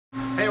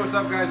Hey, what's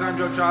up guys? I'm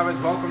Joe Chavez.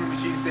 Welcome to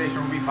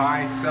MachineStation, where we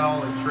buy,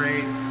 sell, and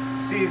trade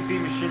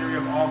CNC machinery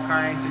of all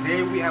kinds.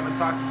 Today we have a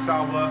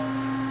Takisawa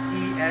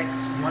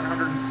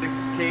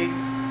EX-106K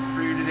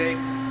for you today.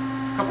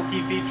 A couple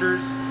key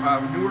features,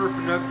 newer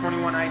Fanuc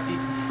 21 IT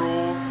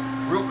control,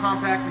 real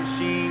compact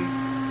machine,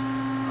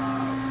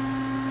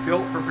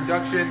 built for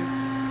production.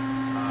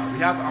 I'm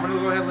going to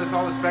go ahead and list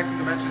all the specs and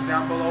dimensions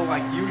down below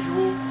like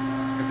usual.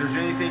 If there's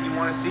anything you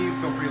want to see,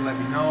 feel free to let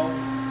me know.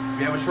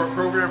 We have a short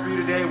program for you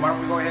today. Why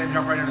don't we go ahead and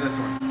jump right into this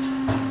one.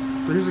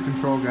 So here's the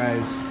control,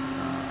 guys.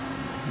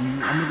 I'm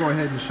going to go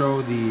ahead and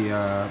show the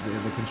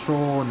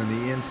control and then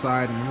the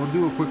inside, and we'll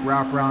do a quick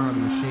wrap around of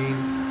the machine.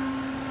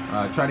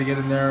 Try to get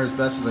in there as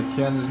best as I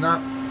can. There's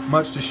not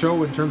much to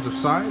show in terms of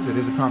size. It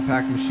is a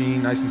compact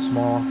machine, nice and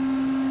small.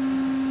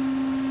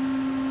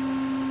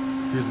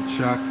 Here's the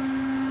chuck.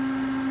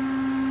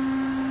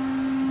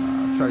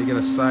 Try to get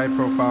a side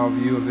profile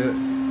view of it.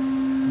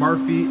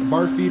 Barfeed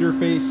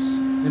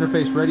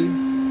interface ready.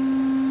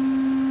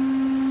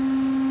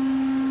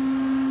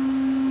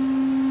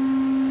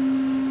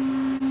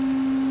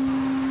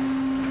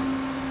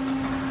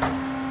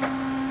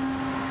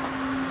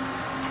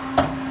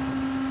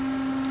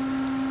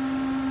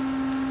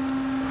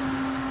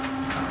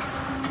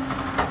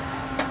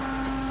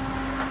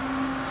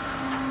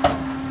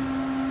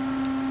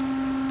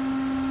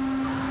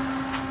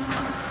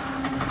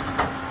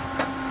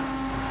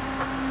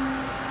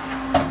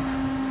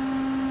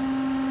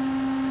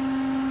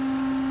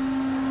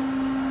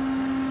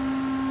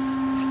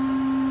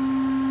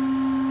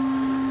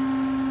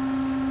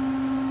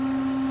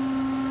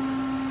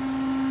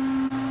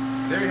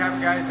 There you have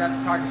it, guys. That's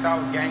the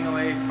Takisawa gang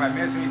Lathe. If I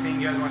miss anything,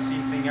 you guys want to see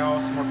anything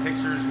else, more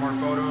pictures, more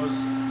photos,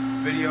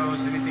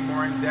 videos, anything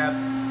more in depth,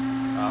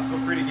 feel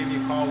free to give me a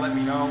call, let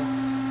me know.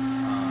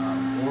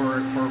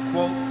 Or for a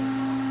quote,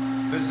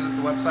 visit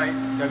the website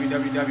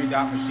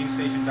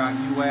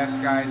www.machinestation.us.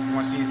 Guys, if you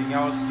want to see anything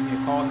else, give me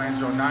a call,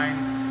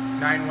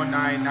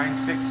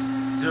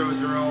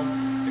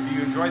 909-919-9600. If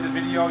you enjoyed the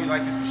video, you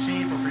like this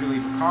machine, feel free to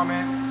leave a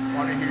comment.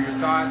 Want to hear your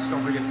thoughts,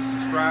 don't forget to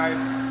subscribe.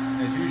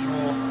 And as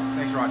usual,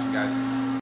 thanks for watching, guys.